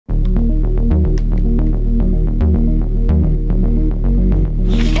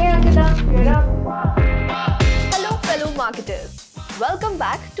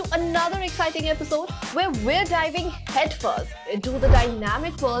exciting episode where we're diving headfirst into the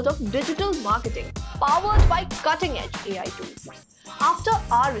dynamic world of digital marketing powered by cutting-edge AI tools. After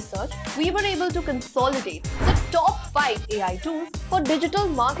our research, we were able to consolidate the top 5 AI tools for digital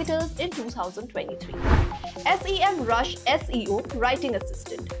marketers in 2023. Semrush SEO Writing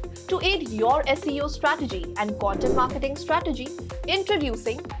Assistant. To aid your SEO strategy and content marketing strategy,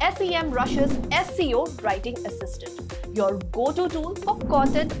 introducing Semrush's SEO Writing Assistant, your go-to tool for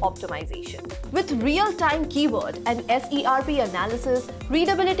content optimization. With real-time keyword and SERP analysis,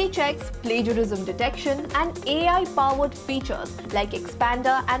 readability checks, plagiarism detection, and AI-powered features like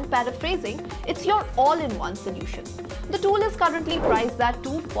expander and paraphrasing, it's your all-in-one solution. The tool is currently priced at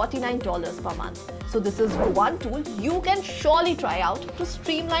 $249 per month. So this is one tool you can surely try out to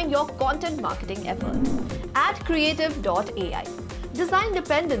streamline your content marketing efforts. AdCreative.ai. Design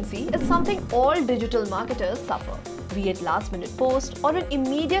dependency is something all digital marketers suffer. Be it last-minute post or an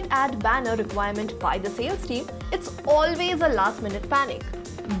immediate ad banner requirement by the sales team, it's always a last-minute panic.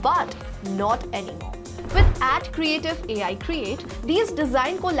 But not anymore. With AdCreative.ai Create, these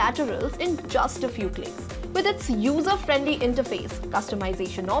design collaterals in just a few clicks. With its user-friendly interface,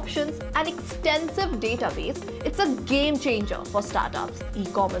 customization options, and extensive database, it's a game changer for startups,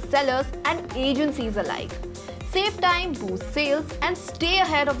 e-commerce sellers, and agencies alike. Save time, boost sales, and stay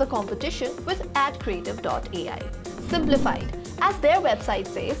ahead of the competition with AdCreative.ai. Simplified. As their website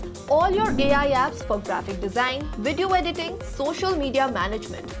says, all your AI apps for graphic design, video editing, social media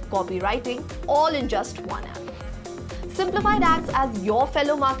management, copywriting, all in just one app. Simplified acts as your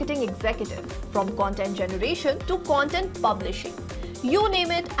fellow marketing executive, from content generation to content publishing. You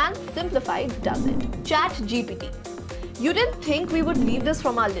name it and Simplified does it. Chat GPT. You didn't think we would leave this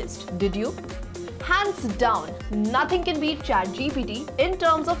from our list, did you? Hands down, nothing can beat Chat GPT in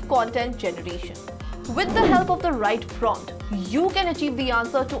terms of content generation. With the help of the right prompt, you can achieve the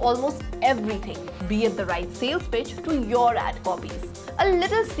answer to almost everything, be it the right sales pitch to your ad copies. A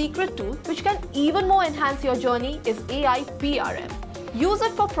little secret tool which can even more enhance your journey is AIPRM. Use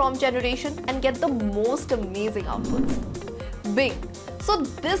it for prompt generation and get the most amazing outputs. Bing. So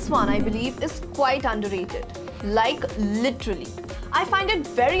this one I believe is quite underrated. Like literally. I find it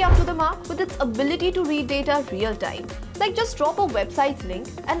very up to the mark with its ability to read data real time. Like just drop a website's link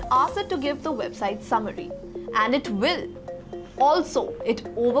and ask it to give the website summary. And it will. Also, it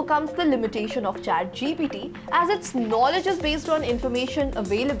overcomes the limitation of Chat GPT as its knowledge is based on information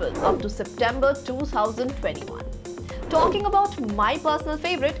available up to September 2021. Talking about my personal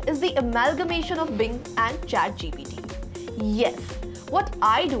favorite is the amalgamation of Bing and Chat GPT. Yes, what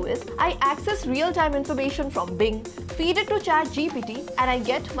I do is I access real-time information from Bing, feed it to Chat GPT, and I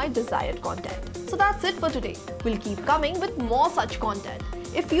get my desired content. So that's it for today. We'll keep coming with more such content.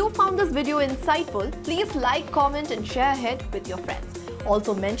 If you found this video insightful, please like, comment, and share ahead with your friends.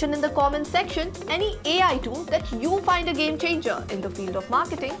 Also mention in the comment section any AI tool that you find a game changer in the field of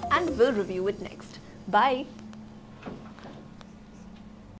marketing and we'll review it next. Bye!